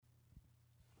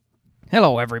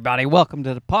Hello, everybody. Welcome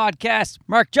to the podcast.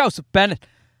 Mark Joseph Bennett.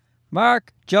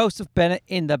 Mark Joseph Bennett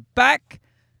in the back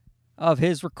of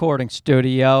his recording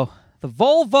studio. The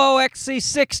Volvo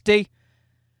XC60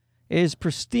 is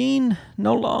pristine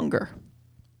no longer.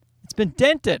 It's been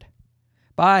dented.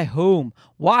 By whom?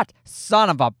 What son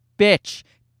of a bitch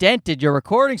dented your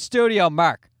recording studio,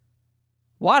 Mark?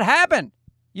 What happened?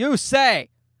 You say.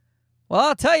 Well,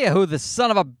 I'll tell you who the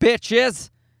son of a bitch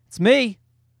is. It's me.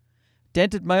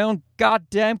 Dented my own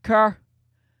goddamn car.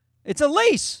 It's a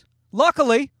lease.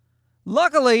 Luckily,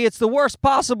 it's the worst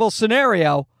possible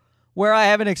scenario where I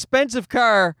have an expensive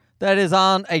car that is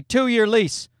on a 2-year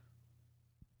lease.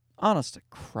 Honest to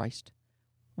Christ.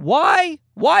 Why?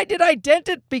 Why did I dent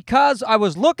it? Because I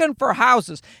was looking for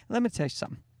houses. Let me tell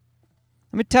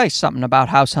you something. About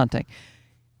house hunting.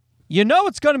 You know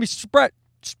it's going to be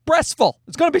stressful.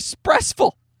 It's going to be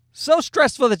stressful. So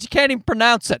stressful that you can't even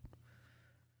pronounce it.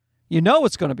 You know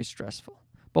it's going to be stressful.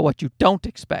 But what you don't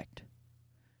expect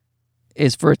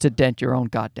is for it to dent your own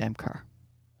goddamn car.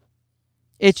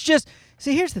 It's just,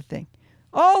 see, here's the thing.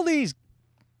 All these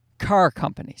car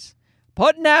companies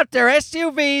putting out their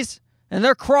SUVs and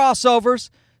their crossovers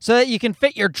so that you can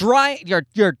fit your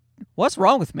what's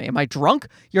wrong with me? Am I drunk?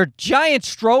 Your giant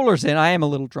strollers in. I am a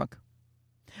little drunk.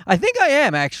 I think I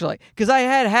am, actually, because I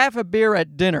had half a beer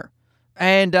at dinner.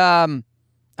 And I'm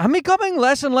becoming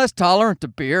less and less tolerant to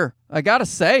beer. I gotta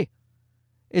say.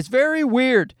 It's very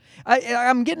weird.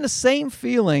 I'm getting the same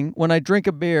feeling when I drink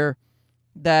a beer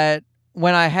that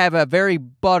when I have a very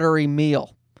buttery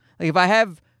meal. Like if I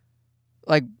have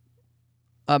like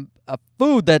a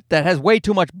food that has way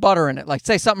too much butter in it, like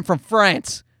say something from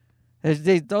France.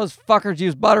 Those fuckers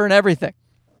use butter in everything.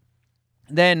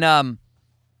 Then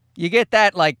you get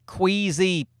that like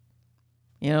queasy,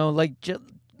 like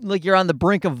you're on the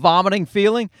brink of vomiting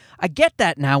feeling. I get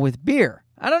that now with beer.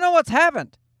 I don't know what's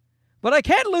happened. But I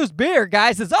can't lose beer,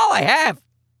 guys. It's all I have.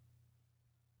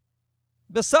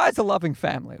 Besides a loving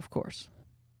family, of course.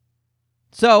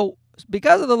 So,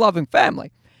 because of the loving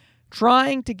family,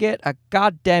 trying to get a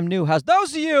goddamn new house.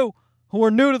 Those of you who are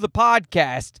new to the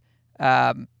podcast,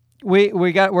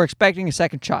 we're expecting a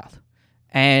second child.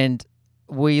 And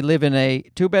we live in a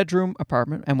 2-bedroom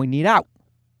apartment, and we need out.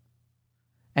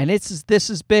 And this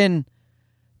has been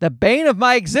the bane of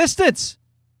my existence.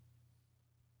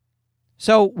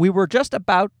 So we were just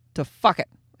about to fuck it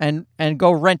and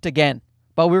go rent again.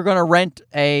 But we were going to rent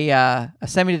a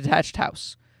semi-detached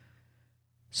house.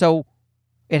 So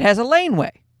it has a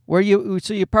laneway where you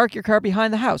park your car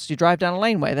behind the house. You drive down a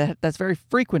laneway. That's very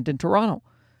frequent in Toronto.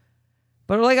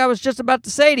 But like I was just about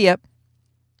to say to you,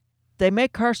 they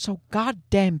make cars so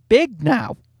goddamn big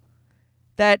now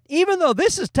that even though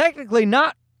this is technically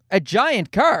not a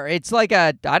giant car, it's like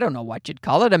I don't know what you'd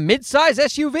call it, a mid-size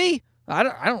SUV? I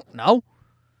don't know.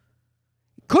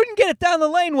 Couldn't get it down the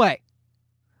laneway.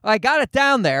 I got it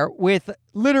down there with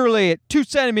literally 2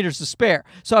 centimeters to spare.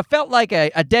 So I felt like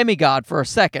a demigod for a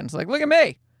second. It's like, look at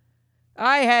me.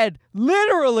 I had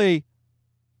literally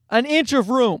an inch of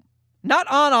room. Not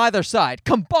on either side.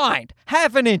 Combined.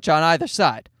 Half an inch on either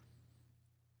side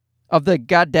of the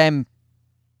goddamn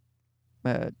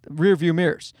rear view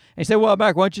mirrors. And you say, well,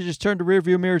 Mark, why don't you just turn the rear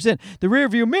view mirrors in? The rear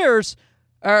view mirrors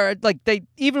are like,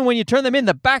 even when you turn them in,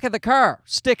 the back of the car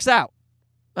sticks out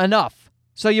enough.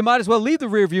 So you might as well leave the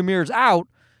rear view mirrors out,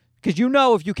 because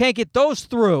if you can't get those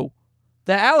through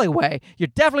the alleyway, you're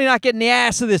definitely not getting the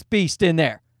ass of this beast in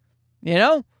there.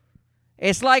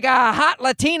 It's like a hot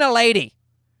Latina lady.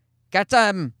 Got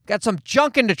some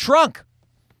junk in the trunk.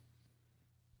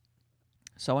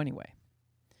 So anyway,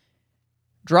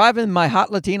 driving my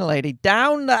hot Latina lady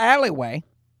down the alleyway,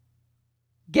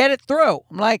 get it through.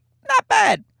 I'm like, not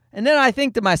bad. And then I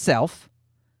think to myself,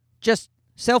 just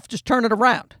turn it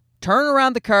around. Turn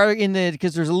around the car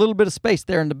because there's a little bit of space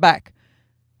there in the back.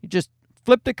 You just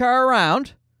flip the car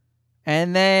around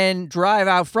and then drive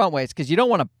out front ways, because you don't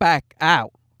want to back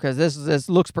out, because this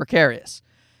looks precarious.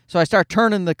 So I start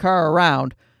turning the car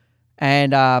around,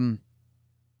 and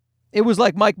it was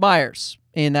like Mike Myers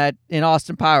in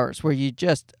Austin Powers, where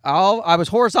I was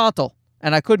horizontal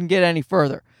and I couldn't get any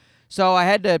further. So I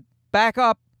had to back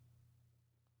up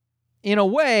in a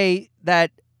way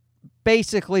that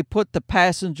basically put the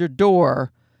passenger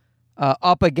door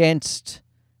up against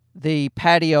the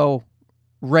patio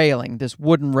railing, this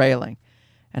wooden railing.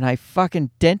 And I fucking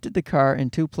dented the car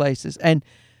in 2 places. And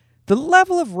the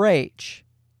level of rage,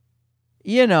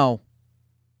 let's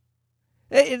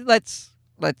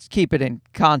keep it in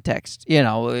context.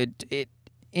 It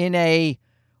in a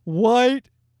white,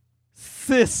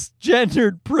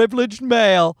 cisgendered, privileged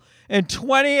male in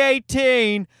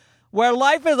 2018 where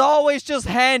life is always just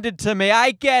handed to me.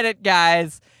 I get it,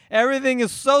 guys. Everything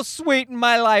is so sweet in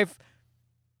my life.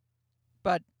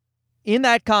 But in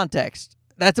that context,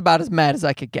 that's about as mad as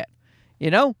I could get.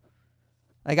 You know?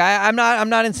 Like I'm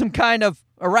not in some kind of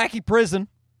Iraqi prison,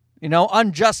 you know,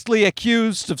 unjustly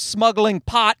accused of smuggling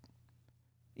pot.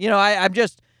 You know, I'm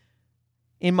just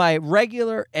in my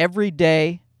regular,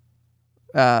 everyday,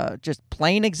 just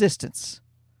plain existence.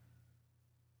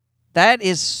 That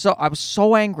is so... I was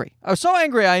so angry.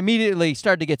 I immediately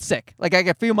started to get sick. Like, I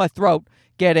could feel my throat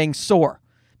getting sore.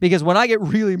 Because when I get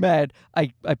really mad,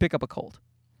 I pick up a cold.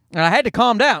 And I had to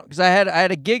calm down, because I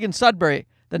had a gig in Sudbury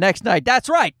the next night. That's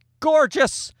right.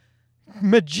 Gorgeous,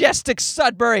 majestic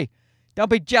Sudbury. Don't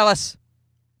be jealous.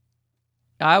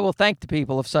 I will thank the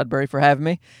people of Sudbury for having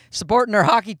me. Supporting their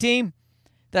hockey team.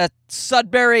 The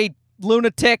Sudbury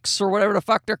Lunatics, or whatever the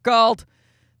fuck they're called.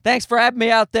 Thanks for having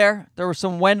me out there. There was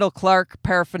some Wendell Clark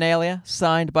paraphernalia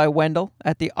signed by Wendell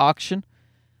at the auction.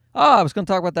 Oh, I was going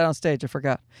to talk about that on stage. I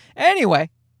forgot. Anyway,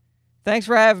 thanks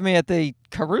for having me at the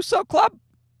Caruso Club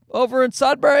over in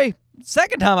Sudbury.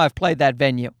 Second time I've played that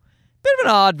venue. Bit of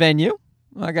an odd venue,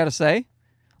 I got to say.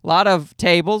 A lot of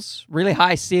tables, really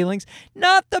high ceilings.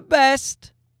 Not the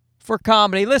best for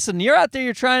comedy. Listen, you're out there,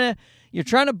 you're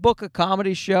trying to book a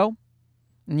comedy show,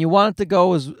 and you want it to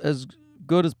go as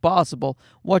good as possible.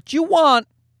 What you want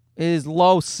is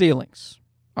low ceilings.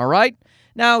 All right?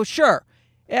 Now, sure,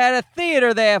 at a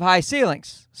theater they have high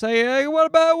ceilings. So what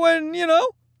about when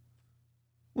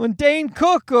Dane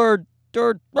Cook or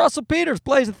Russell Peters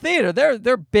plays a theater?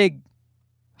 They're big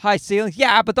high ceilings.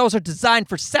 Yeah, but those are designed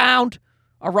for sound.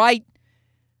 All right?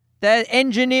 The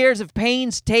engineers have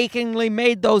painstakingly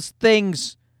made those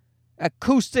things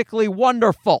acoustically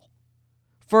wonderful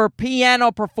for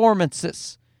piano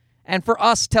performances and for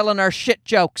us telling our shit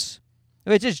jokes,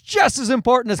 which is just as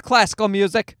important as classical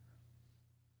music.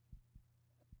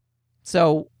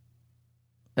 So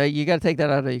you got to take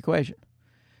that out of the equation.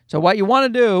 So what you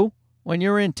want to do when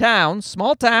you're in towns,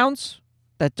 small towns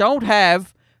that don't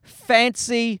have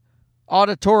fancy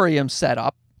auditoriums set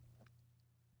up,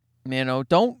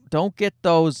 don't get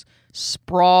those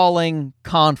sprawling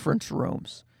conference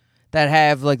rooms that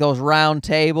have like those round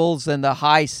tables and the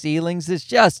high ceilings. It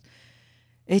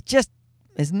just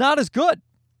is not as good.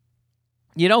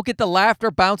 You don't get the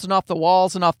laughter bouncing off the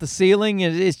walls and off the ceiling.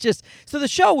 It's just... So the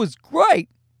show was great.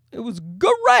 It was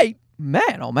great.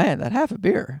 Man, oh man, that half a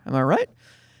beer. Am I right?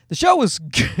 The show was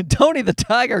Tony the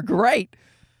Tiger great.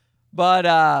 But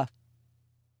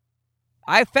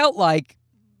I felt like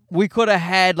we could have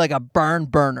had like a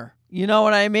burner. You know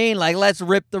what I mean? Like, let's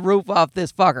rip the roof off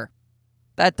this fucker.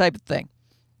 That type of thing.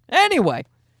 Anyway.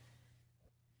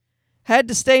 Had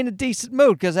to stay in a decent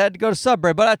mood because I had to go to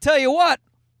Sudbury. But I tell you what.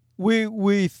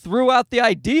 We threw out the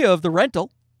idea of the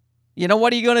rental. You know,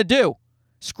 what are you going to do?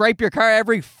 Scrape your car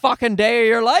every fucking day of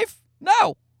your life?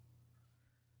 No.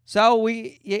 So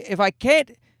if I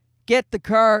can't get the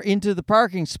car into the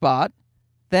parking spot,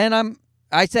 then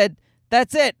I said,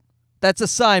 that's it. That's a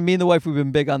sign. Me and the wife, we've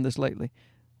been big on this lately.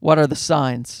 What are the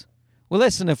signs? Well,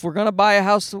 listen, if we're going to buy a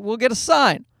house, we'll get a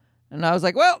sign. And I was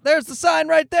like, well, there's the sign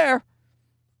right there.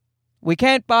 We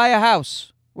can't buy a house.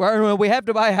 We have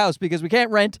to buy a house because we can't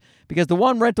rent, because the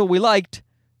one rental we liked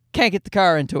can't get the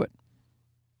car into it.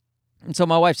 And so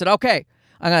my wife said, okay,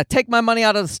 I'm going to take my money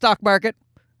out of the stock market,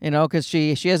 because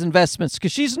she has investments,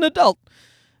 because she's an adult.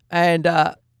 And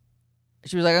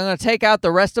she was like, I'm going to take out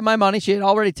the rest of my money. She had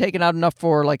already taken out enough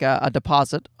for like a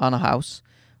deposit on a house,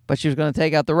 but she was going to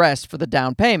take out the rest for the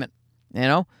down payment,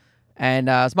 And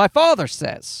as my father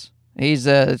says, he's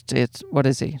what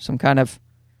is he? Some kind of...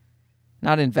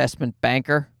 not investment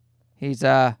banker. He's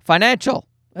a financial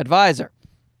advisor.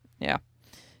 Yeah.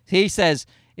 He says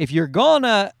if you're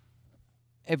gonna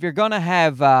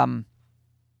have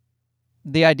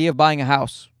the idea of buying a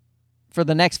house for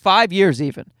the next 5 years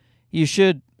even, you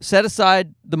should set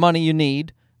aside the money you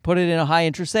need, put it in a high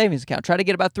interest savings account. Try to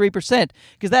get about 3%,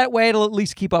 because that way it'll at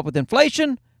least keep up with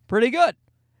inflation pretty good.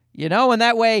 And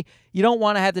that way you don't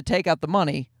want to have to take out the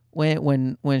money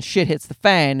when shit hits the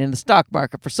fan in the stock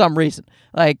market for some reason.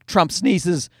 Like Trump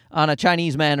sneezes on a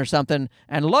Chinese man or something,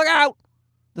 and look out!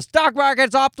 The stock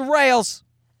market's off the rails!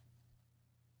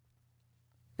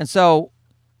 And so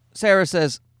Sarah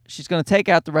says she's going to take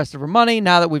out the rest of her money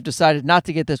now that we've decided not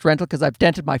to get this rental because I've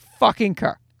dented my fucking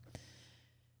car.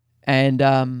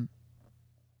 And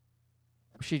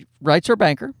she writes her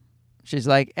banker. She's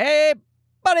like, hey,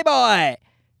 buddy boy,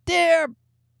 dear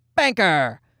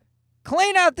banker,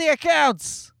 clean out the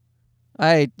accounts.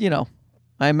 I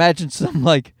imagine some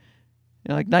like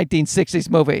 1960s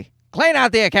movie. Clean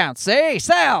out the accounts. See?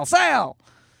 Sell.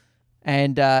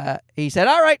 And he said,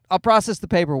 all right, I'll process the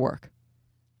paperwork.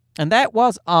 And that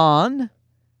was on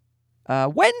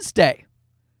Wednesday.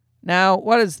 Now,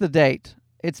 what is the date?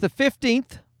 It's the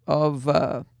 15th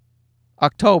of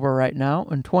October right now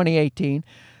in 2018.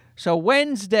 So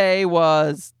Wednesday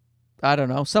was, I don't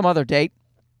know, some other date.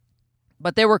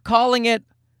 But they were calling it,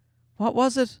 what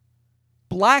was it?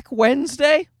 Black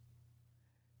Wednesday?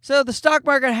 So the stock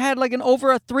market had like an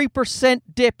over a 3%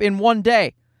 dip in one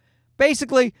day.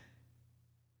 Basically,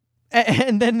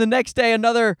 and then the next day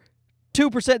another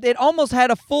 2%. It almost had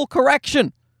a full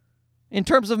correction in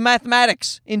terms of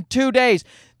mathematics in 2 days.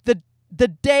 The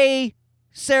day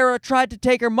Sarah tried to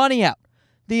take her money out,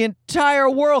 the entire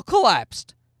world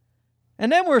collapsed.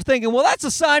 And then we're thinking, well, that's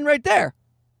a sign right there.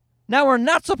 Now we're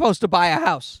not supposed to buy a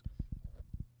house.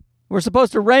 We're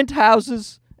supposed to rent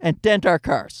houses and dent our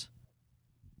cars.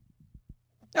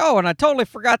 Oh, and I totally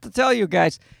forgot to tell you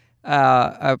guys,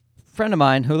 a friend of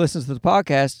mine who listens to the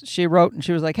podcast, she wrote and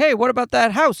she was like, hey, what about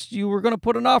that house you were going to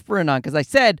put an offer in on? Because I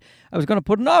said I was going to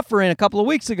put an offer in a couple of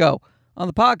weeks ago on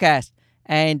the podcast,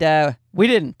 and we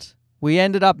didn't. We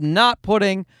ended up not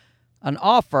putting an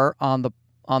offer on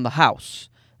the house.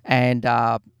 And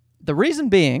the reason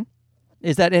being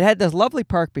is that it had this lovely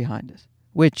park behind it,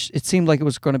 which it seemed like it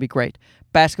was going to be great.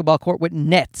 Basketball court with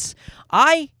nets.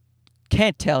 I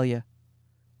can't tell you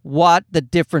what the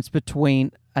difference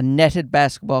between a netted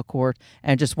basketball court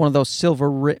and just one of those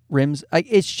silver rims.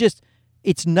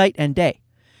 It's night and day.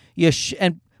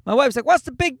 And my wife's like, what's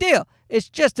the big deal? It's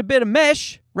just a bit of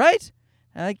mesh, right?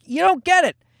 And like, you don't get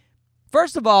it.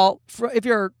 First of all, if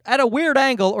you're at a weird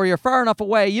angle or you're far enough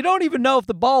away, you don't even know if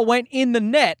the ball went in the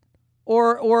net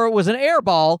or it was an air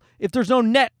ball if there's no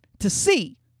net to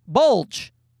see.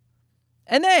 Bulge.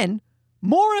 And then,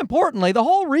 more importantly, the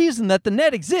whole reason that the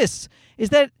net exists is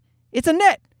that it's a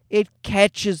net. It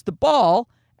catches the ball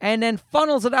and then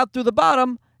funnels it out through the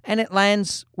bottom and it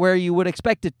lands where you would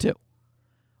expect it to.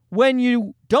 When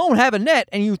you don't have a net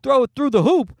and you throw it through the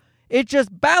hoop, it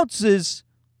just bounces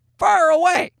far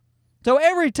away. So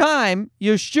every time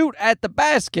you shoot at the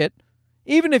basket,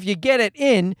 even if you get it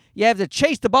in, you have to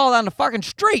chase the ball down the fucking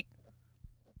street.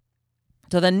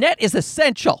 So the net is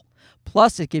essential.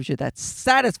 Plus, it gives you that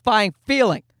satisfying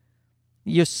feeling.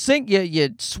 You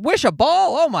swish a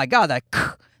ball. Oh my God,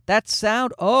 that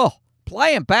sound. Oh,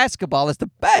 playing basketball is the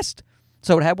best.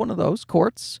 So it had one of those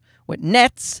courts with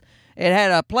nets. It had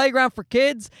a playground for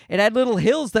kids. It had little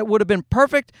hills that would have been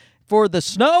perfect for the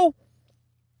snow.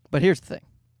 But here's the thing.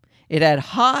 It had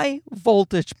high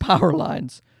voltage power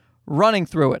lines running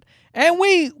through it. And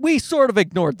we sort of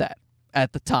ignored that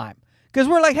at the time. Because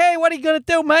we're like, hey, what are you going to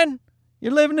do, man?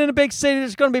 You're living in a big city.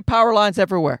 There's going to be power lines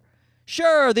everywhere.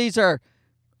 Sure, these are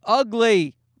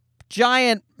ugly,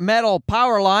 giant metal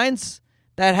power lines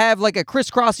that have like a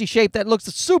crisscrossy shape that looks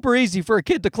super easy for a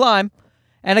kid to climb.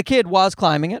 And a kid was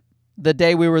climbing it. The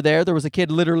day we were there was a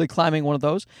kid literally climbing one of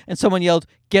those. And someone yelled,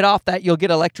 get off that, you'll get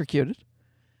electrocuted.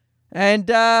 And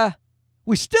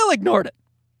we still ignored it.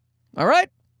 All right?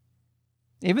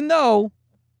 Even though,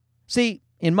 see,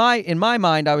 in my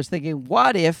mind, I was thinking,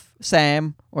 what if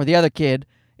Sam or the other kid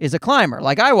is a climber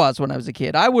like I was when I was a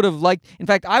kid? I would have liked, in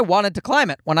fact, I wanted to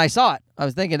climb it when I saw it. I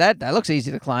was thinking, that looks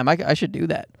easy to climb. I should do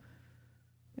that.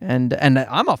 And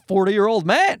I'm a 40-year-old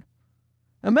man.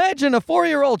 Imagine a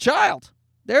 4-year-old child.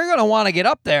 They're going to want to get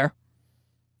up there.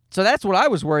 So that's what I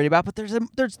was worried about. But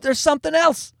there's something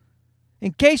else.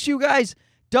 In case you guys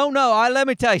don't know, let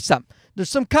me tell you something. There's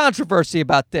some controversy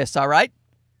about this, all right?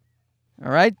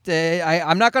 All right?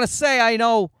 I'm not going to say I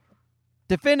know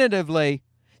definitively.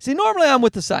 See, normally I'm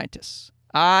with the scientists.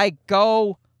 I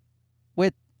go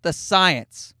with the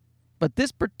science. But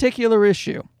this particular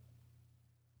issue,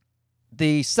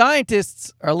 the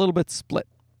scientists are a little bit split.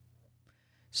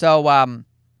 So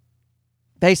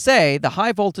they say the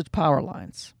high voltage power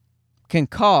lines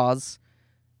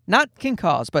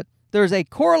but there's a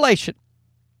correlation,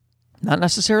 not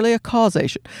necessarily a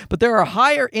causation, but there are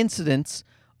higher incidents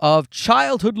of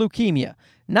childhood leukemia,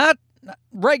 not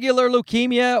regular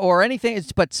leukemia or anything,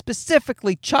 but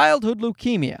specifically childhood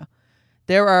leukemia.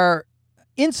 There are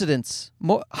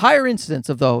higher incidents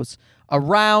of those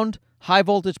around high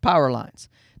voltage power lines.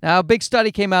 Now, a big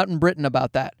study came out in Britain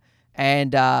about that,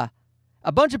 and a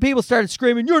bunch of people started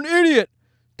screaming, "You're an idiot!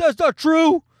 That's not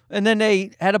true!" And then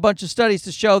they had a bunch of studies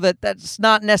to show that that's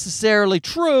not necessarily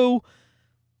true.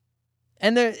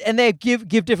 And they give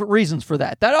different reasons for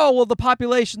that. The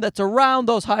population that's around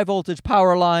those high voltage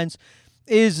power lines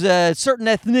is a certain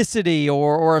ethnicity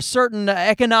or a certain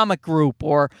economic group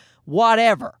or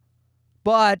whatever.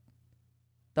 But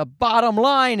the bottom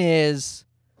line is,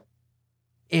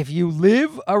 if you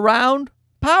live around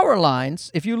power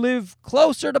lines, if you live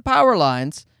closer to power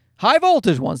lines, high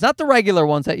voltage ones, not the regular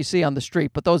ones that you see on the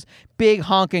street, but those big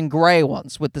honking gray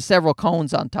ones with the several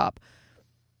cones on top.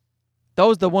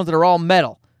 Those are the ones that are all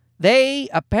metal. They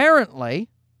apparently,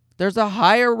 there's a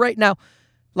higher rate. Now,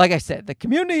 like I said,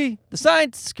 the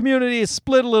science community is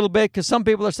split a little bit because some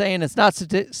people are saying it's not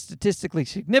statistically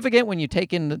significant when you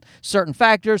take in certain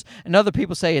factors, and other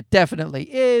people say it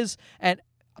definitely is.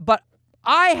 But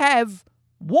I have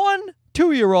one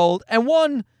 2-year-old and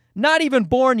one not even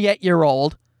born yet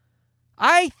year-old.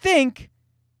 I think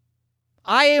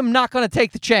I am not going to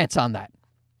take the chance on that.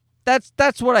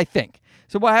 That's what I think.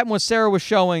 So what happened was Sarah was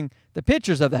showing the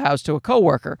pictures of the house to a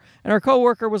coworker, and her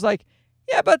coworker was like,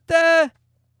 "Yeah, but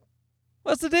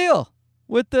what's the deal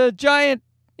with the giant,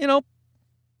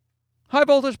 high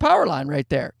voltage power line right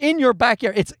there in your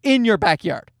backyard? It's in your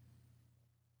backyard."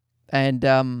 And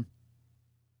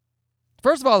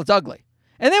first of all, it's ugly.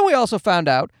 And then we also found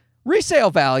out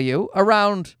resale value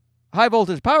around high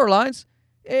voltage power lines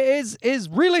is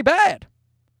really bad.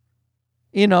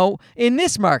 In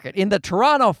this market, in the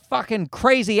Toronto fucking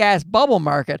crazy ass bubble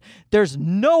market, there's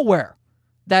nowhere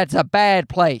that's a bad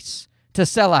place to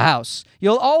sell a house.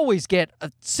 You'll always get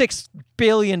 $6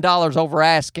 billion over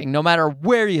asking no matter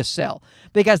where you sell,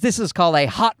 because this is called a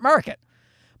hot market.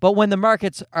 But when the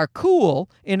markets are cool,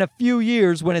 in a few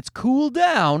years when it's cooled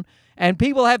down and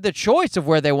people have the choice of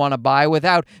where they want to buy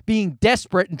without being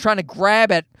desperate and trying to grab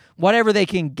at whatever they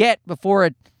can get before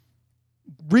it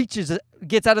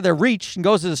gets out of their reach and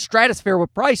goes to the stratosphere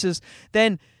with prices,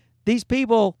 then these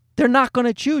people, they're not going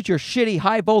to choose your shitty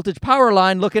high voltage power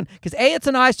line looking, because A, it's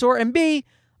an eyesore, and B,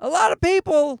 a lot of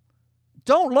people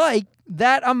don't like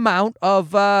that amount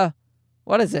of,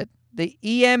 what is it? The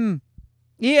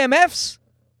EMFs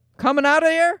coming out of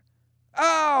here?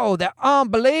 Oh, they're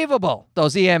unbelievable,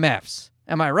 those EMFs.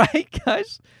 Am I right,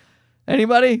 guys?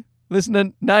 Anybody listen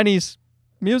to 90s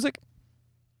music?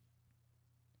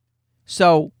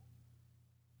 So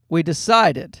we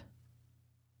decided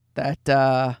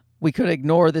that we could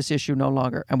ignore this issue no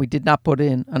longer, and we did not put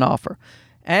in an offer.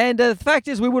 And the fact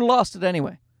is, we would have lost it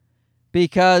anyway,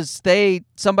 because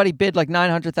somebody bid like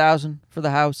 $900,000 for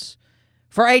the house,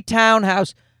 for a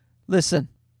townhouse. Listen,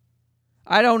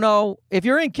 I don't know if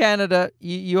you're in Canada,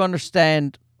 you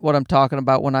understand what I'm talking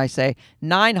about when I say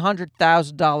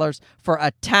 $900,000 for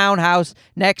a townhouse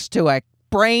next to a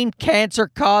brain cancer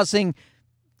causing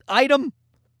item.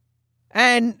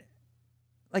 And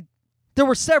there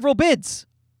were several bids.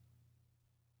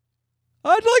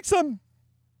 I'd like some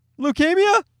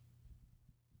leukemia.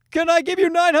 Can I give you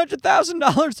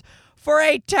 $900,000 for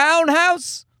a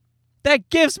townhouse that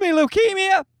gives me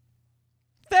leukemia?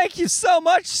 Thank you so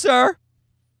much, sir.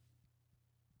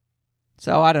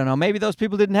 So I don't know. Maybe those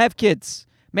people didn't have kids.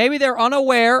 Maybe they're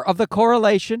unaware of the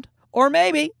correlation, or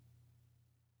maybe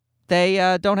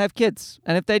they don't have kids.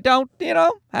 And if they don't,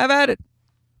 have at it.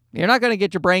 You're not going to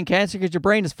get your brain cancer because your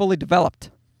brain is fully developed.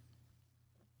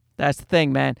 That's the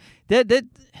thing, man.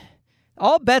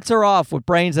 All bets are off with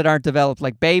brains that aren't developed,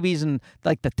 like babies, and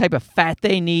like the type of fat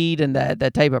they need and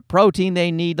the type of protein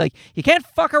they need. Like, you can't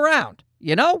fuck around,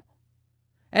 And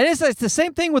it's the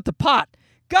same thing with the pot.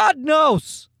 God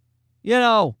knows,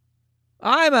 I'm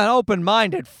an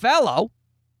open-minded fellow.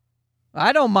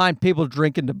 I don't mind people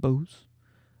drinking the booze,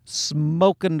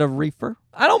 smoking the reefer.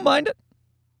 I don't mind it.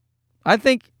 I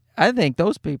think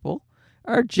those people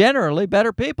are generally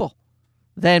better people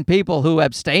than people who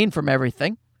abstain from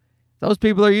everything. Those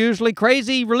people are usually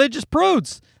crazy religious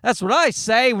prudes. That's what I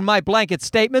say with my blanket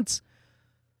statements.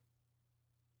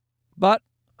 But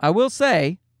I will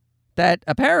say that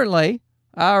apparently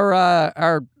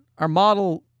our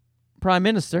model prime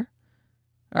minister,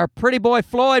 our pretty boy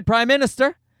Floyd prime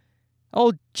minister,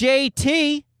 old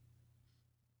JT,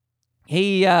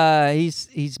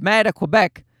 he's mad at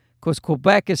Quebec because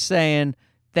Quebec is saying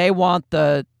they want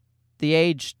the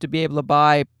age to be able to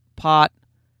buy pot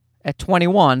at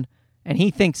 21, and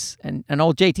he thinks, and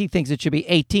old JT thinks it should be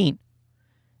 18.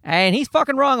 And he's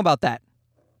fucking wrong about that.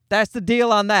 That's the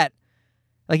deal on that.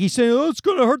 Like, he's saying, it's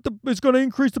going to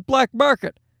increase the black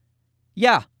market.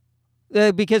 Yeah,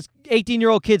 because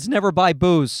 18-year-old kids never buy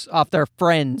booze off their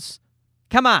friends.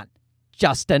 Come on,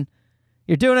 Justin.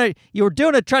 You were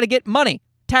doing it trying to get money,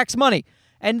 tax money.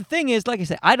 And the thing is, like I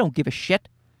said, I don't give a shit.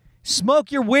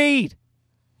 Smoke your weed.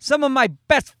 Some of my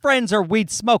best friends are weed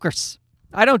smokers.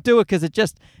 I don't do it because it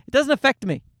doesn't affect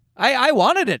me. I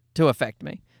wanted it to affect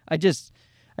me.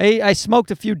 I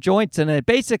smoked a few joints, and it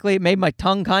made my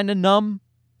tongue kind of numb,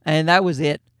 and that was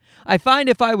it. I find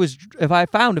if I was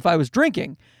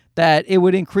drinking, that it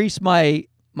would increase my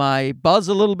buzz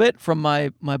a little bit from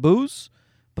my booze,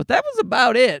 but that was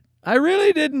about it. I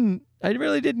really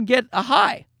didn't get a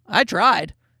high. I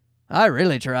tried. I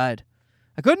really tried.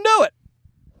 I couldn't do it.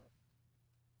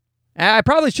 I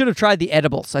probably should have tried the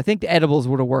edibles. I think the edibles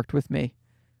would have worked with me.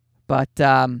 But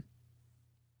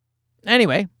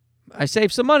anyway, I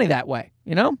saved some money that way,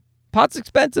 you know? Pot's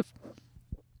expensive.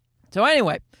 So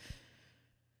anyway,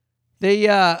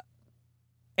 the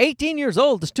 18 years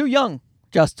old is too young,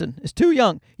 Justin. Is too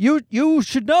young. You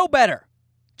should know better.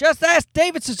 Just ask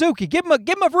David Suzuki. Give him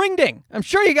a ring ding. I'm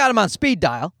sure you got him on speed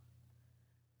dial.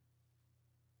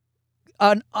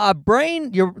 A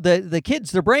brain, the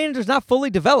kids, their brain is not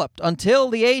fully developed until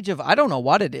the age of, I don't know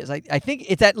what it is. I think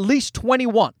it's at least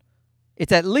 21.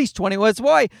 It's at least 21. It's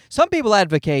why some people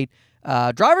advocate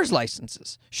driver's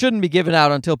licenses shouldn't be given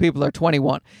out until people are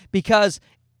 21. Because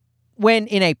when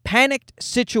in a panicked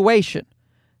situation,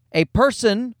 a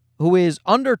person who is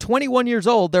under 21 years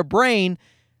old, their brain,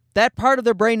 that part of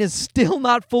their brain is still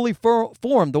not fully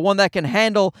formed, the one that can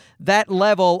handle that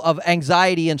level of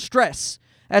anxiety and stress.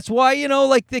 That's why,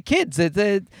 like the kids,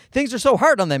 things are so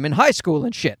hard on them in high school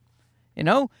and shit.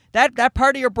 That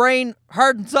part of your brain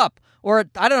hardens up, or,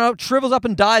 I don't know, shrivels up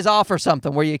and dies off or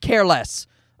something, where you care less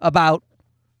about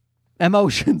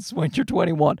emotions when you're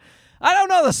 21. I don't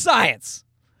know the science,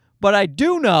 but I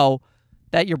do know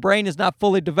that your brain is not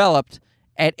fully developed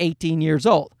at 18 years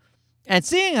old. And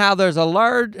seeing how there's a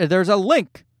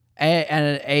link,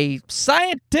 and a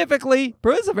scientifically,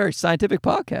 this is a very scientific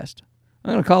podcast.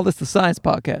 I'm going to call this the Science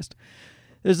Podcast.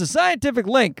 There's a scientific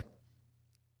link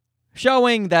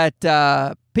showing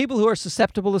that people who are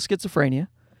susceptible to schizophrenia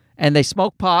and they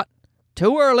smoke pot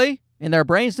too early in their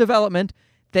brain's development,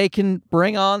 they can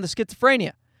bring on the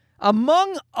schizophrenia,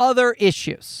 among other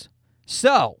issues.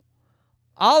 So,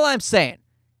 all I'm saying,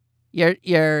 you're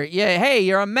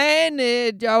a man,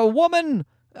 a woman,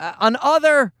 an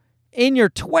other in your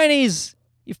 20s,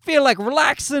 you feel like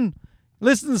relaxing,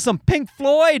 listen to some Pink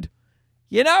Floyd,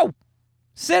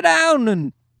 sit down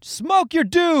and smoke your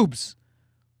doobs.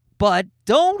 But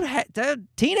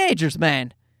teenagers,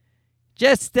 man,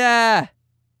 just,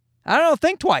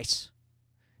 think twice.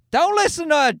 Don't listen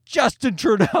to Justin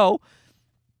Trudeau.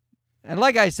 And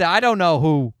like I said, I don't know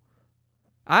who.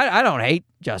 I don't hate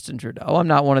Justin Trudeau. I'm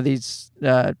not one of these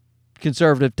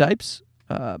conservative types.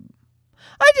 I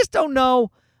just don't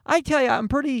know. I tell you,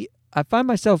 I find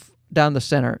myself down the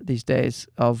center these days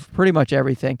of pretty much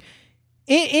everything.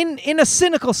 In a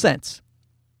cynical sense.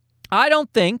 I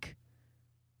think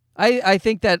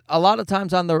that a lot of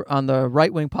times on the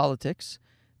right-wing politics,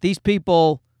 these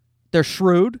people, they're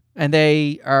shrewd and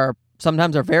they are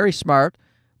sometimes are very smart,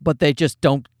 but they just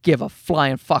don't give a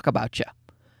flying fuck about you.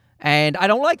 And I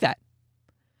don't like that.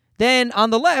 Then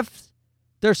on the left,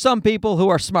 there's some people who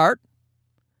are smart,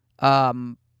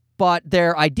 but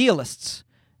they're idealists.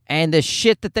 And the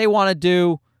shit that they want to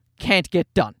do can't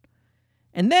get done.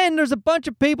 And then there's a bunch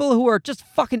of people who are just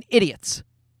fucking idiots.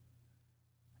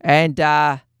 And,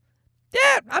 I'm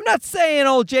not saying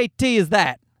old JT is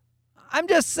that. I'm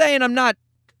just saying I don't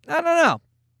know.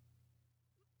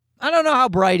 I don't know how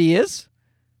bright he is.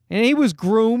 And he was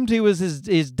groomed. He was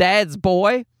his dad's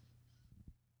boy.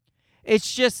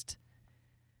 It's just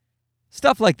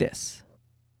stuff like this.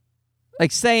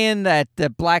 Like saying that the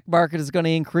black market is going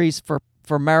to increase for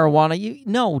marijuana.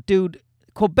 No, dude.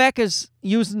 Quebec is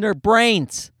using their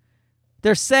brains.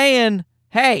 They're saying,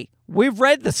 hey, we've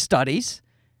read the studies,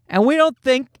 and we don't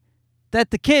think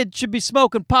that the kids should be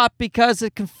smoking pot because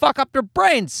it can fuck up their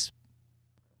brains.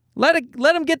 Let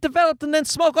them get developed and then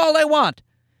smoke all they want.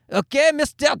 Okay,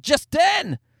 Mr.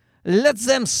 Justin, let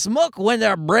them smoke when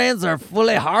their brains are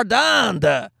fully hardened.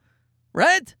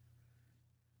 Right?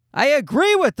 I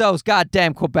agree with those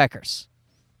goddamn Quebecers.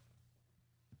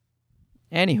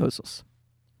 Anyhoozles.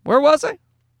 Where was I?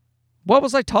 What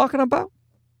was I talking about?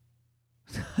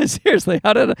 Seriously,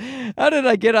 how did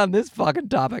I get on this fucking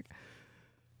topic?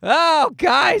 Oh,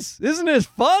 guys, isn't this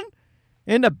fun?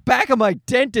 In the back of my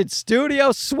dented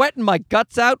studio, sweating my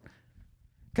guts out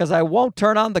because I won't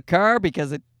turn on the car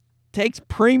because it takes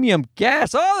premium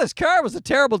gas. Oh, this car was a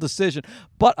terrible decision,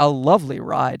 but a lovely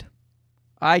ride.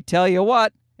 I tell you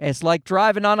what, it's like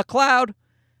driving on a cloud.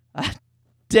 A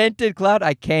dented cloud.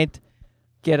 I can't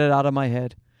get it out of my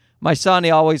head. My son, he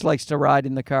always likes to ride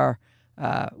in the car.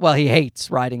 He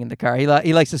hates riding in the car. He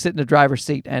likes to sit in the driver's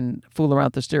seat and fool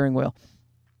around the steering wheel.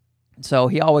 So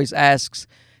he always asks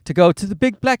to go to the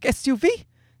big black SUV.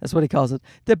 That's what he calls it.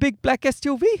 The big black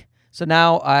SUV. So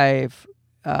now I've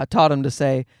taught him to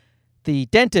say the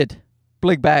dented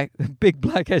big black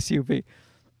SUV.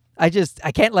 I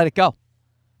can't let it go.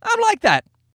 I'm like that.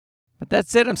 But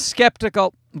that's it. I'm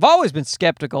skeptical. I've always been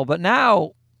skeptical, but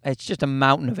now it's just a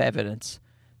mountain of evidence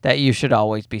that you should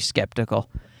always be skeptical.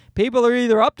 People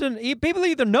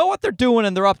either know what they're doing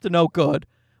and they're up to no good,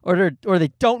 or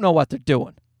they don't know what they're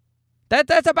doing.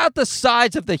 That's about the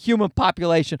size of the human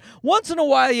population. Once in a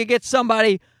while, you get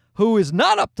somebody who is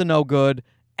not up to no good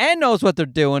and knows what they're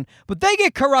doing, but they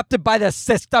get corrupted by the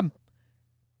system.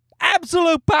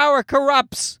 Absolute power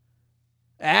corrupts.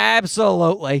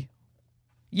 Absolutely.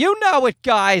 You know it,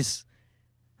 guys.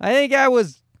 I think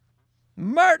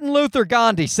Martin Luther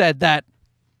Gandhi said that.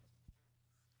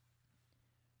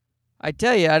 I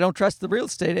tell you, I don't trust the real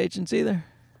estate agents either.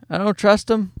 I don't trust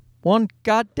them one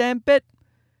goddamn bit.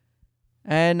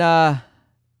 And,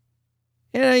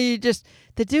 they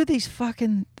do these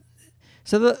fucking...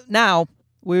 So now,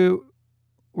 we're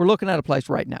looking at a place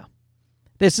right now.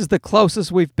 This is the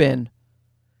closest we've been.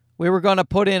 We were going to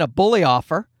put in a bully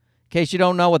offer, in case you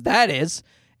don't know what that is.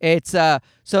 It's, so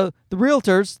the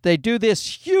realtors, they do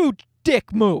this huge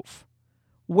dick move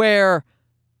where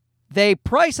they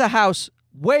price a house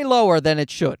way lower than it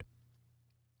should.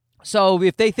 So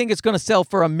if they think it's going to sell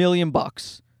for $1 million,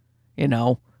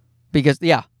 because,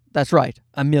 yeah, that's right,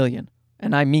 $1 million.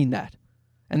 And I mean that.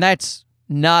 And that's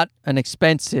not an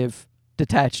expensive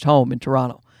detached home in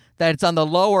Toronto. That's on the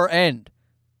lower end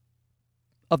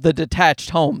of the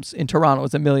detached homes in Toronto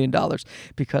is $1 million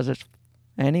because it's...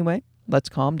 Anyway, let's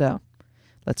calm down.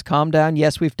 Let's calm down.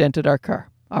 Yes, we've dented our car.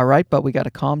 All right, but we got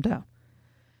to calm down.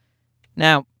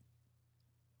 Now,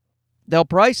 they'll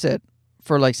price it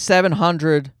for like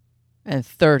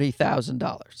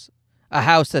 $730,000. A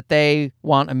house that they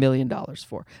want $1 million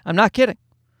for. I'm not kidding.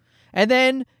 And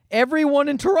then everyone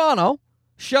in Toronto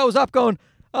shows up going,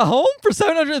 a home for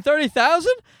 $730,000?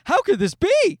 How could this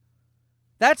be?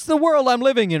 That's the world I'm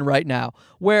living in right now,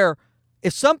 where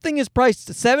if something is priced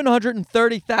at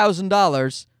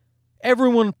 $730,000,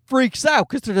 everyone freaks out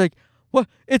because they're like, what?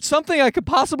 It's something I could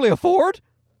possibly afford?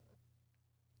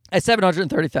 A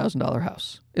 $730,000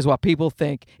 house is what people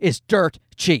think is dirt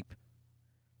cheap.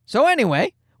 So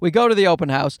anyway, we go to the open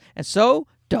house, and so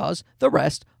does the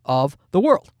rest of the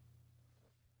world.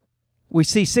 We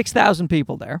see 6,000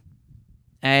 people there,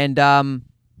 and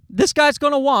this guy's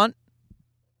going to want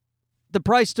the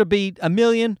price to be $1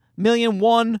 million, $1.1 million,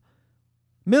 $1.2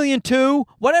 million,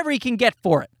 whatever he can get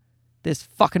for it. This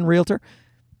fucking realtor.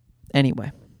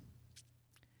 Anyway.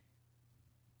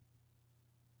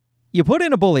 You put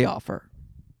in a bully offer.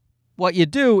 What you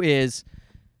do is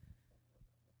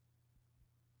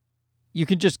you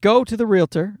can just go to the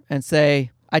realtor and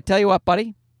say, I tell you what,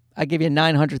 buddy, I give you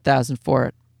 $900,000 for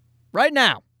it right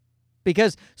now.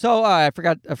 Because, I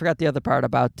forgot the other part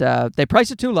about, they price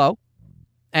it too low.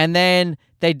 And then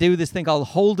they do this thing called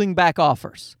holding back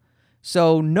offers.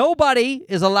 So nobody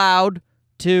is allowed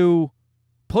to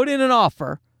put in an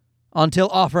offer until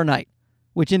offer night,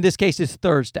 which in this case is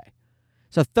Thursday.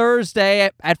 So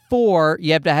Thursday at 4,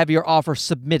 you have to have your offer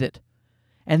submitted.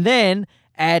 And then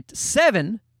at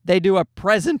 7, they do a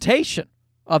presentation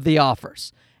of the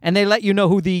offers. And they let you know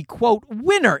who the, quote,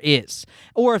 winner is.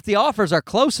 Or if the offers are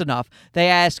close enough, they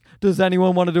ask, does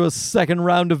anyone want to do a second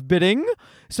round of bidding?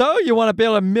 So you want to bid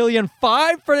 $1.5 million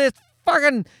for this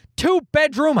fucking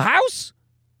 2-bedroom house?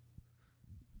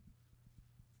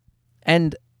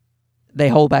 And they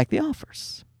hold back the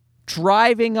offers,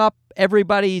 driving up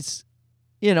everybody's,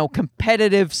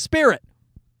 competitive spirit.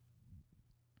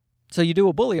 So you do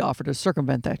a bully offer to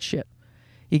circumvent that shit.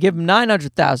 You give them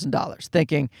 $900,000,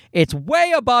 thinking it's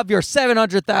way above your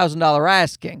 $700,000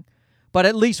 asking, but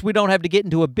at least we don't have to get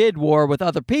into a bid war with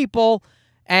other people.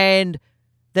 And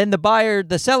then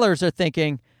the sellers are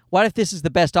thinking, what if this is the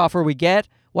best offer we get?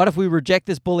 What if we reject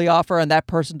this bully offer and that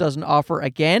person doesn't offer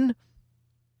again?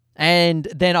 And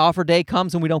then offer day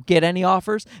comes and we don't get any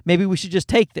offers? Maybe we should just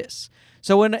take this.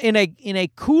 So in a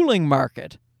cooling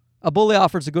market, a bully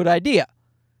offer is a good idea.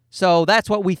 So that's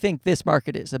what we think this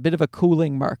market is, a bit of a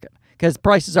cooling market, because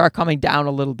prices are coming down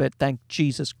a little bit, thank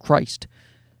Jesus Christ.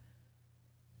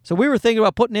 So we were thinking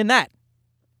about putting in that.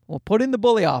 We'll put in the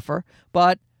bully offer,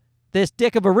 but this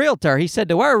dick of a realtor, he said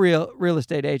to our real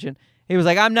estate agent, he was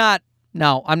like, I'm not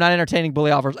entertaining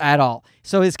bully offers at all.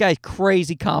 So this guy's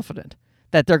crazy confident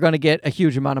that they're going to get a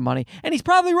huge amount of money. And he's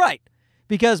probably right,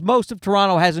 because most of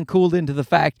Toronto hasn't cooled into the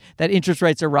fact that interest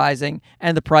rates are rising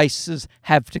and the prices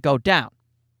have to go down.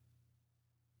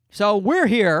 So we're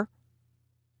here,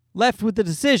 left with the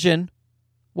decision,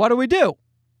 what do we do?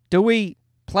 Do we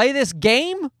play this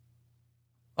game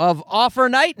of offer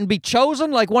night and be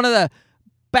chosen like one of the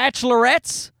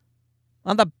bachelorettes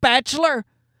on The Bachelor?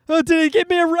 Oh, did he give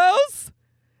me a rose?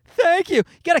 Thank you. You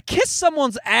got to kiss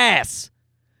someone's ass.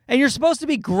 And you're supposed to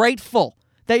be grateful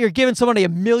that you're giving somebody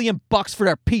 $1 million for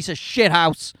their piece of shit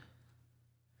house.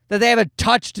 that they haven't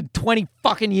touched in 20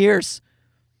 fucking years.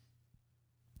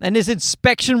 And this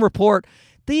inspection report,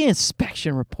 the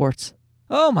inspection reports,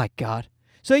 oh my God.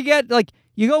 So you get, like,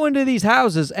 you go into these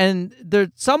houses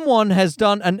and someone has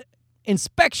done an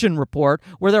inspection report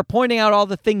where they're pointing out all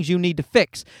the things you need to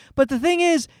fix. But the thing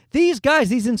is, these guys,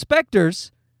 these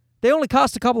inspectors, they only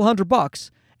cost a couple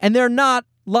 $100 and they're not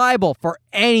liable for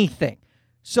anything.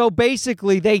 So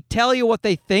basically, they tell you what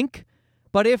they think,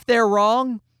 but if they're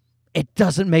wrong, it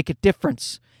doesn't make a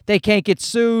difference. They can't get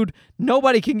sued.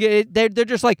 Nobody can get it. They're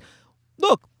just like,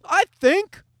 look, I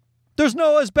think there's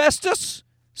no asbestos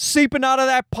seeping out of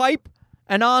that pipe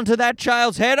and onto that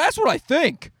child's head. That's what I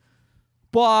think.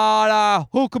 But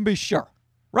who can be sure,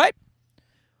 right?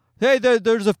 Hey,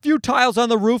 there's a few tiles on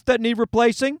the roof that need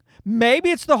replacing. Maybe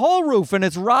it's the whole roof and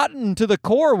it's rotten to the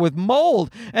core with mold.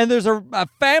 And there's a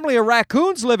family of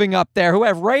raccoons living up there who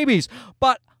have rabies.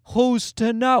 But who's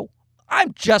to know?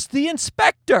 I'm just the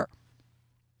inspector.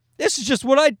 This is just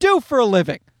what I do for a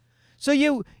living. So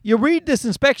you read this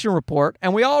inspection report,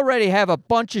 and we already have a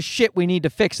bunch of shit we need to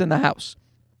fix in the house.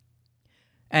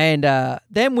 And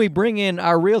then we bring in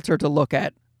our realtor to look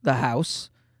at the house,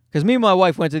 because me and my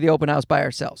wife went to the open house by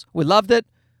ourselves. We loved it,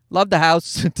 loved the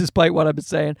house, despite what I've been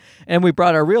saying, and we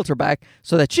brought our realtor back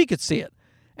so that she could see it.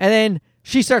 And then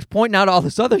she starts pointing out all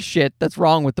this other shit that's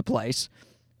wrong with the place.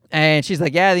 And she's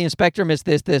like, yeah, the inspector missed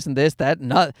this, this, and this, that.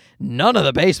 None of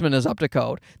the basement is up to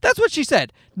code. That's what she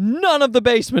said. None of the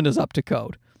basement is up to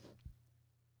code.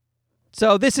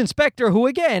 So this inspector, who,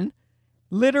 again,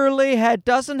 literally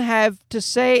doesn't have to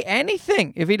say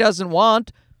anything if he doesn't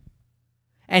want.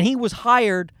 And he was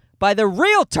hired by the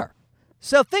realtor.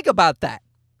 So think about that.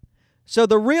 So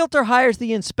the realtor hires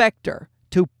the inspector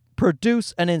to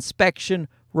produce an inspection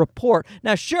report.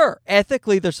 Now, sure,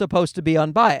 ethically, they're supposed to be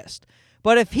unbiased.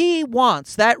 But if he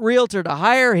wants that realtor to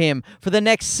hire him for the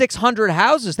next 600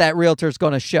 houses that realtor's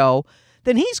going to show,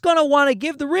 then he's going to want to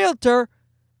give the realtor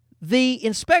the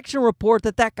inspection report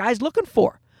that guy's looking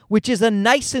for, which is a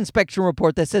nice inspection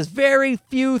report that says very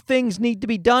few things need to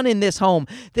be done in this home.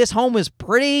 This home is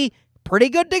pretty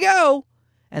good to go.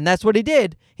 And that's what he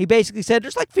did. He basically said,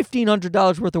 there's like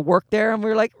 $1,500 worth of work there. And we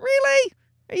were like, really?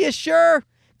 Are you sure?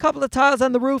 A couple of tiles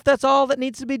on the roof, that's all that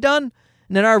needs to be done?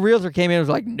 And then our realtor came in and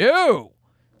was like, no,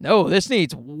 this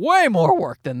needs way more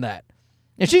work than that.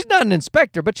 And she's not an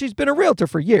inspector, but she's been a realtor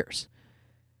for years.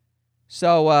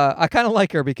 So I kind of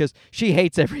like her because she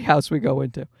hates every house we go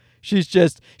into. She's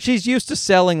used to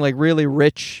selling like really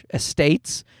rich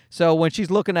estates. So when she's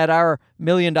looking at our $1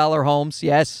 million homes,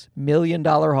 yes, $1 million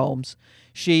homes,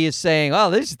 she is saying, oh,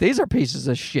 these are pieces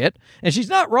of shit. And she's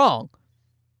not wrong.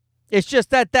 It's just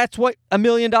that's what $1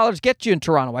 million gets you in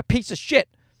Toronto, a piece of shit.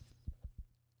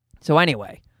 So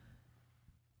anyway,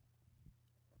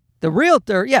 the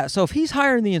realtor, so if he's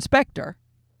hiring the inspector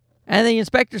and the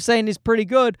inspector's saying he's pretty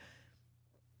good,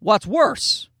 what's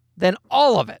worse than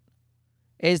all of it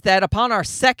is that upon our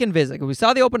second visit, we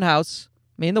saw the open house,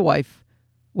 me and the wife,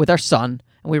 with our son,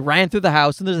 and we ran through the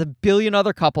house, and there's a billion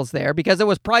other couples there because it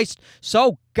was priced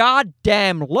so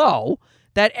goddamn low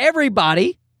that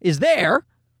everybody is there.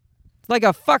 It's like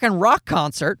a fucking rock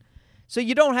concert. So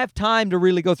you don't have time to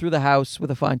really go through the house with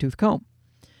a fine-tooth comb.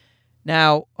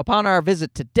 Now, upon our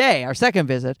visit today, our second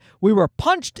visit, we were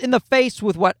punched in the face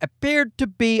with what appeared to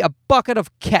be a bucket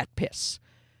of cat piss.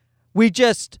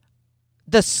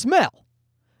 The smell.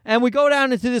 And we go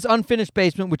down into this unfinished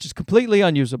basement, which is completely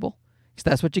unusable, because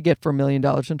that's what you get for $1 million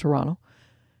in Toronto.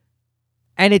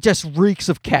 And it just reeks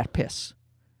of cat piss.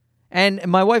 And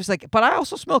my wife's like, but I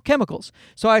also smell chemicals.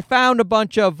 So I found a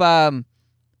bunch of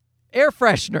air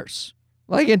fresheners,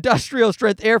 like industrial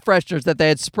strength air fresheners that they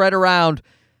had spread around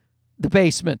the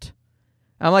basement.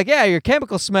 I'm like, yeah, your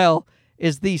chemical smell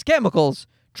is these chemicals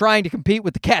trying to compete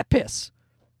with the cat piss.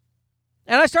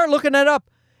 And I start looking that up,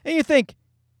 and you think,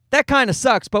 that kind of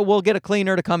sucks, but we'll get a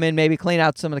cleaner to come in, maybe clean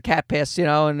out some of the cat piss,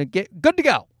 and get good to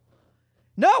go.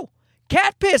 No,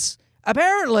 cat piss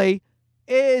apparently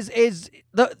is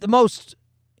the most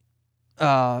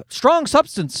strong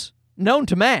substance known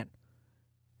to man.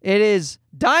 It is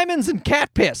diamonds and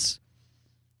cat piss.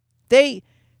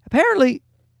 Apparently,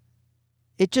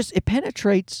 it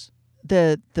penetrates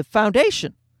the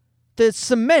foundation, the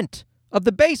cement of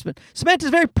the basement. Cement is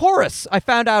very porous, I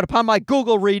found out upon my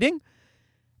Google reading.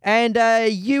 And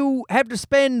you have to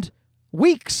spend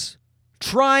weeks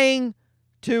trying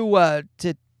to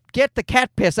get the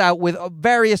cat piss out with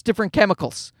various different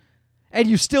chemicals. And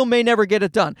you still may never get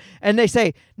it done. And they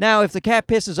say, now, if the cat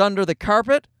piss is under the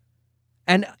carpet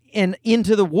and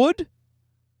into the wood,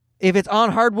 if it's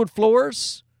on hardwood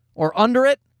floors or under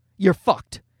it, you're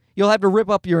fucked. You'll have to rip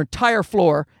up your entire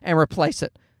floor and replace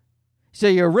it. So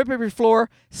you rip up your floor,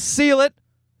 seal it,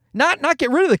 not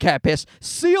get rid of the cat piss,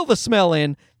 seal the smell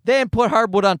in, then put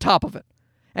hardwood on top of it.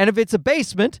 And if it's a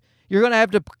basement, you're going to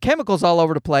have the chemicals all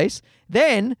over the place,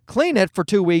 then clean it for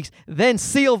 2 weeks, then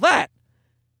seal that.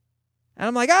 And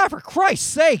I'm like, for Christ's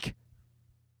sake.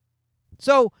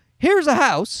 So here's a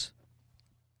house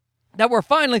that we're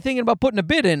finally thinking about putting a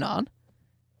bid in on,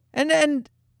 and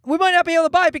we might not be able to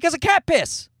buy it because of cat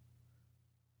piss.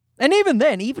 And even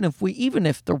then, even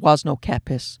if there was no cat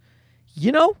piss,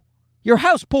 you're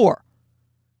house poor.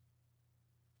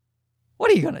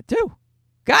 What are you going to do?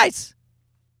 Guys,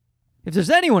 if there's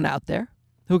anyone out there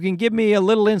who can give me a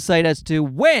little insight as to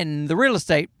when the real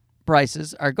estate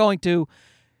prices are going to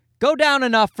go down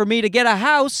enough for me to get a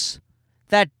house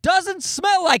that doesn't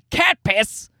smell like cat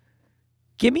piss,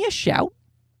 give me a shout.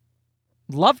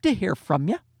 Love to hear from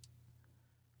you.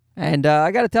 And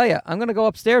I got to tell you, I'm going to go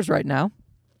upstairs right now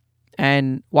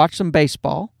and watch some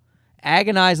baseball,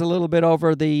 agonize a little bit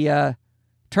over the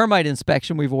termite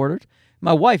inspection we've ordered.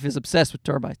 My wife is obsessed with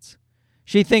termites.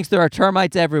 She thinks there are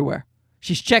termites everywhere.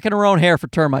 She's checking her own hair for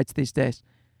termites these days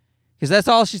because that's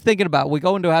all she's thinking about. We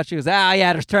go into a house, she goes,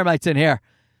 yeah, there's termites in here.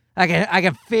 I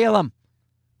can feel them.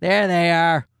 There they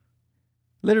are.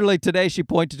 Literally today, she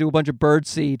pointed to a bunch of bird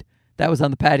seed that was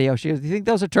on the patio. She goes, do you think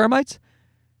those are termites?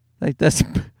 Like, that's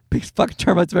the biggest fucking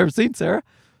termites I've ever seen, Sarah.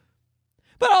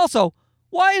 But also,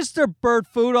 why is there bird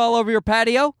food all over your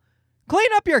patio? Clean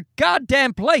up your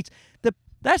goddamn plates.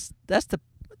 That's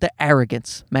the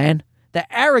arrogance, man.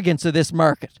 The arrogance of this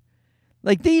market.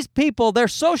 Like, these people, they're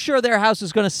so sure their house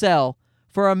is going to sell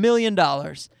for $1 million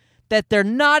that they're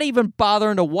not even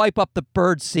bothering to wipe up the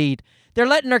bird seed. They're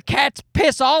letting their cats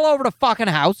piss all over the fucking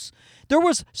house. There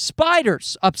was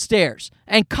spiders upstairs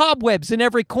and cobwebs in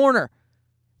every corner.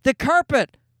 The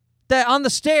carpet that on the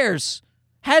stairs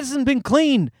hasn't been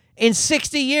cleaned in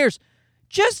 60 years.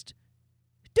 Just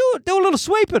do a little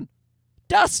sweeping.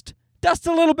 Dust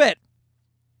a little bit.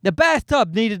 The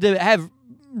bathtub needed to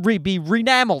be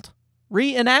re-enameled.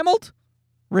 Re-enameled?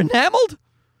 Re-enameled?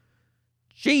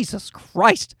 Jesus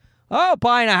Christ. Oh,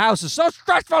 buying a house is so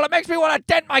stressful, it makes me want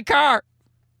to dent my car.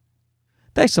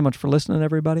 Thanks so much for listening,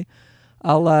 everybody.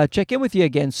 I'll check in with you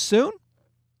again soon.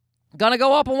 Gonna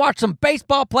go up and watch some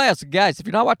baseball playoffs. Guys, if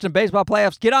you're not watching the baseball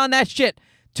playoffs, get on that shit.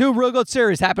 2 real good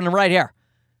series happening right here.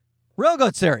 Real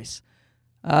good series.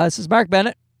 This is Mark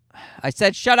Bennett. I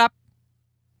said shut up.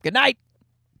 Good night.